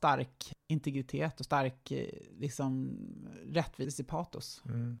har stark integritet och stark liksom, rättvisepatos.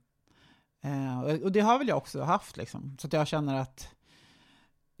 Och det har väl jag också haft. Liksom. Så att jag känner att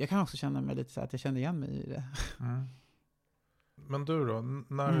jag kan också känna mig lite så att jag känner igen mig i det. Men du då?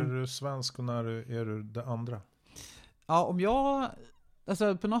 När är du svensk och när är du det andra? Ja, om jag...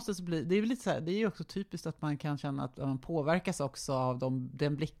 Alltså på något sätt så blir det är lite så här, det är ju också typiskt att man kan känna att man påverkas också av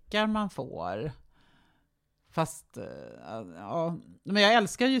den blickar man får. Fast ja, men jag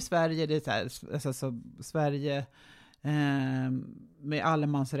älskar ju Sverige, det är så här, alltså, Sverige med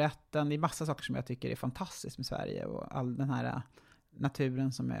allemansrätten, det är massa saker som jag tycker är fantastiskt med Sverige och all den här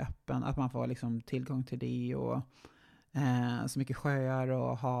naturen som är öppen, att man får liksom tillgång till det och så mycket sjöar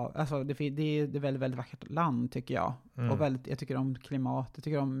och hav. Alltså det är väldigt, väldigt vackert land, tycker jag. Och jag tycker om klimat, jag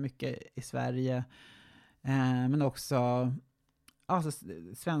tycker om mycket i Sverige. Men också alltså,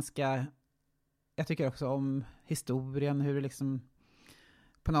 svenska, jag tycker också om historien, hur det liksom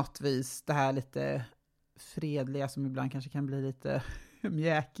på något vis, det här lite fredliga som ibland kanske kan bli lite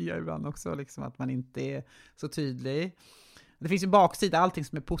mjäkiga ibland också, liksom att man inte är så tydlig. Det finns ju baksida, allting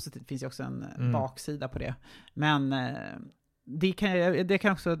som är positivt finns ju också en baksida på det. Men det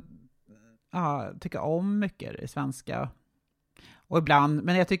kan också tycka om mycket i svenska. Och ibland,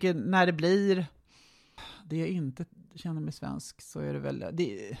 men jag tycker när det blir det jag inte känner mig svensk, så är det väl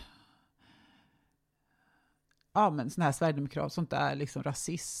men sån här Sverigedemokrat, sånt där liksom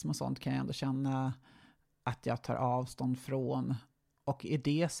rasism och sånt kan jag ändå känna att jag tar avstånd från. Och är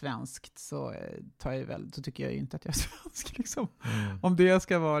det svenskt så tycker jag ju inte att jag är svensk. Liksom. Om det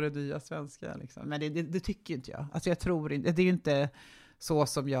ska vara det nya svenska. Liksom. Men det tycker inte jag. Alltså jag tror inte, det är ju inte så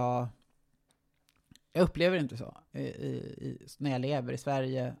som jag upplever inte så när jag lever i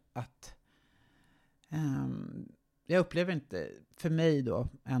Sverige. Att jag upplever inte för mig då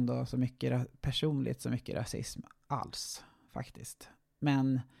ändå så mycket personligt så mycket rasism alls faktiskt.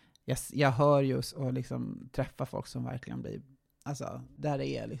 Men jag hör ju och liksom träffar folk som verkligen blir Alltså, där det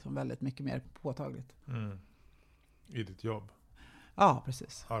är liksom väldigt mycket mer påtagligt. I ditt jobb? Ja,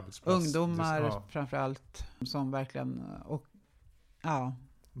 precis. Arbetsplats? Ungdomar framförallt som verkligen... Och, ja.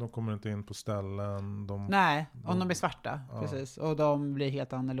 De kommer inte in på ställen. Nej, om de är svarta. Precis. Och de blir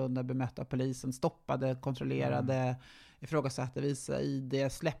helt annorlunda bemötta av polisen. Stoppade, kontrollerade, ifrågasatte, visa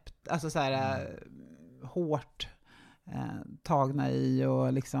ID, släppt. Alltså så här hårt tagna i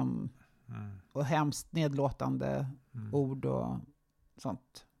och liksom och hemskt nedlåtande ord och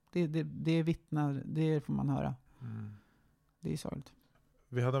sånt. Det vittnar, det får man höra. Det är sorgligt.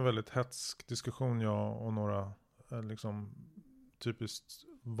 Vi hade en väldigt hetsk diskussion, jag och några liksom typiskt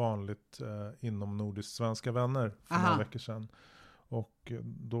vanligt inom nordiskt svenska vänner för några veckor sedan. Och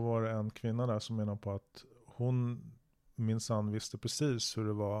då var det en kvinna där som menade på att hon minsann visste precis hur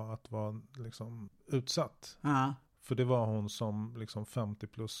det var att vara liksom utsatt. För det var hon som liksom 50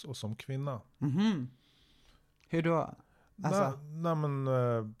 plus och som kvinna. Hur då? Alltså.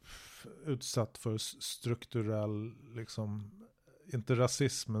 Utsatt för strukturell liksom, inte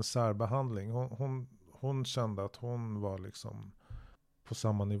rasism men särbehandling. Hon kände att hon var liksom på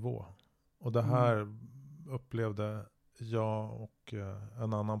samma nivå. Och det här upplevde jag och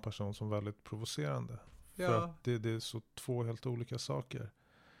en annan person som väldigt provocerande. För att det är så två helt olika saker.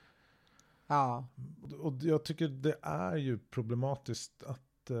 Ja. Och jag tycker det är ju problematiskt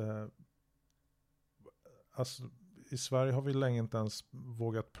att alltså, i Sverige har vi länge inte ens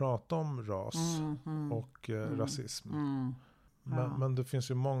vågat prata om ras och rasism. Men det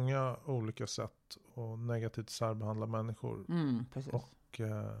finns ju många olika sätt att negativt särbehandla människor. Precis. Och,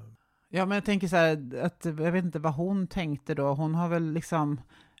 ja, men jag tänker så här, att jag vet inte vad hon tänkte då. Hon har väl liksom,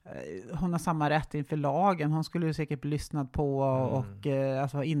 hon har samma rätt inför lagen. Hon skulle ju säkert bli lyssnad på och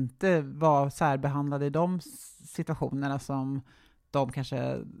alltså inte vara särbehandlad i de situationerna som de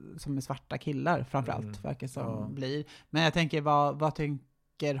kanske som är svarta killar framförallt verkar som blir. Men jag tänker, vad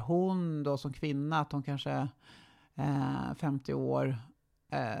tänker hon då som kvinna, att hon kanske 50 år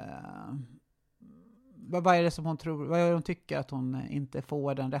vad är det som hon tror, vad är det hon tycker att hon inte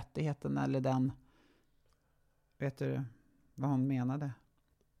får den rättigheten eller den, vet du vad hon menade?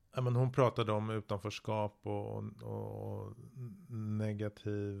 Ja, men hon pratade om utanförskap och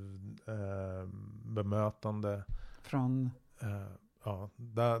negativ bemötande från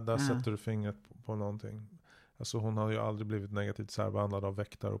där sätter du fingret på någonting. Alltså hon har ju aldrig blivit negativt särbehandlad av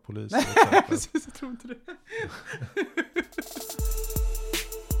väktare och polis. Precis, jag tror inte det.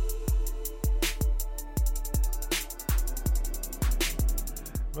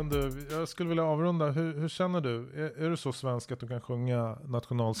 Men du, jag skulle vilja avrunda. Hur känner du? Är du så svensk att du kan sjunga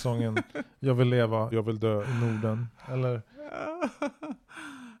nationalsången Jag vill leva, jag vill dö i Norden? Eller?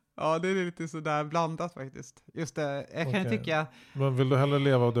 Ja, det är lite sådär blandat faktiskt. Just det, jag kan tycka... Men vill du hellre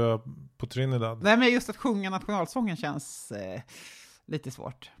leva och dö på Trinidad? Nej, men just att sjunga nationalsången känns lite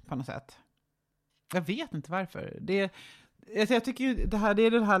svårt på något sätt. Jag vet inte varför. Jag tycker ju det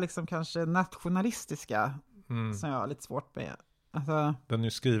är det här liksom kanske nationalistiska som jag har lite svårt med. Alltså, den är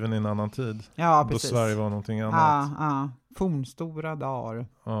ju skriven i en annan tid. Ja, precis. Då Sverige var någonting annat. Ja. Fornstora dagar.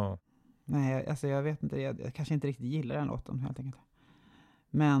 Ja. Nej, alltså jag vet inte. Jag kanske inte riktigt gillar den låten helt enkelt.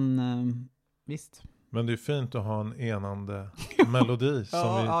 Men visst. Men det är fint att ha en enande melodi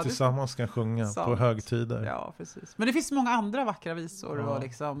som vi tillsammans kan sjunga på högtider. Ja, precis. Men det finns många andra vackra visor. Och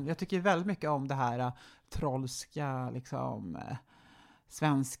liksom, jag tycker väldigt mycket om det här trollska, liksom,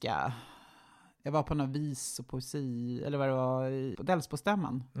 svenska. Jag var på någon vis och poesi, eller vad det var, på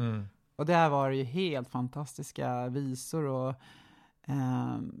Delsbostämman. Och där var det ju helt fantastiska visor och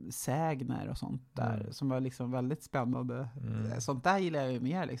sägner och sånt där som var liksom väldigt spännande. Sånt där gillar jag ju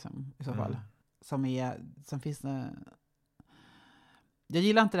mer liksom, i så fall. Som finns det... Jag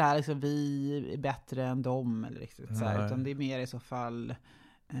gillar inte det här liksom, vi är bättre än dem eller riktigt så här, utan det är mer i så fall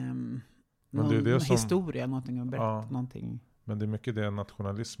någon historia, någonting att berätta, någonting. Men det är mycket det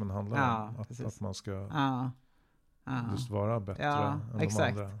nationalismen handlar om. Att man ska just vara bättre än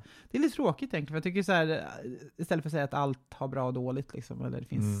exakt. de andra. Det är lite tråkigt egentligen. För jag tycker så här, istället för att säga att allt har bra och dåligt liksom, eller det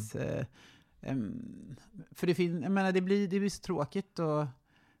finns för det finns, jag menar, det blir så tråkigt och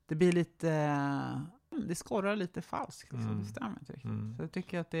det blir lite det skorrar lite falskt liksom. Det stämmer inte riktigt. Så jag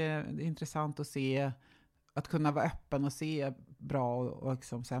tycker att det är intressant att se, att kunna vara öppen och se bra och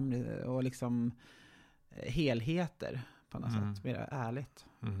liksom sämre och liksom helheter på något sätt, mer ärligt.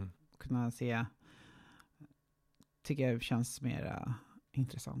 Kunna se, tycker jag känns mer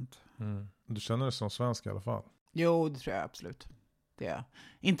intressant. Du känner dig som svensk i alla fall? Jo, det tror jag absolut. Det är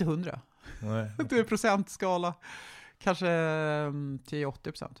inte 100. Nej. Det är procentskala. Kanske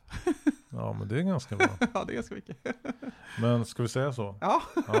 10-80%. Ja, men det är ganska bra. Ja, det är ganska mycket. Men ska vi säga så? Ja.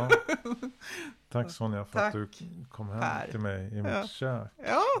 Ja. Tack Sonja för att du kom hem Per. till mig i mitt kök.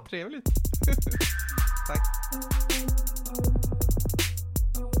 Ja, trevligt. Tack.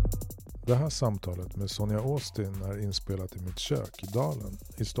 Det här samtalet med Sonja Austin är inspelat i mitt kök i Dalen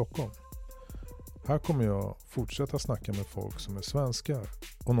i Stockholm. Här kommer jag fortsätta snacka med folk som är svenskar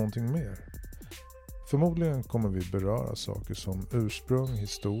och någonting mer. Förmodligen kommer vi beröra saker som ursprung,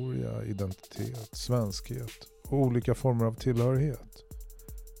 historia, identitet, svenskhet och olika former av tillhörighet.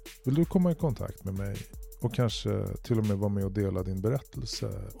 Vill du komma i kontakt med mig och kanske till och med vara med och dela din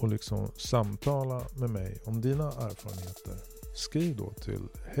berättelse och liksom samtala med mig om dina erfarenheter? Skriv då till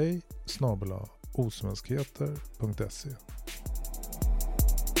hej@osvenskheter.se.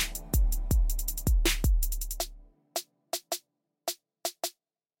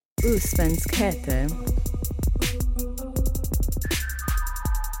 Osvenskheter.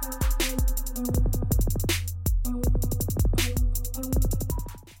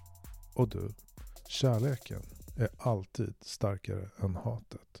 Och du, kärleken är alltid starkare än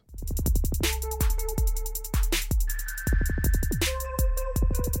hatet.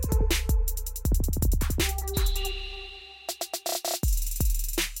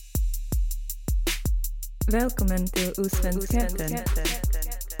 Välkommen till Osvenskheter.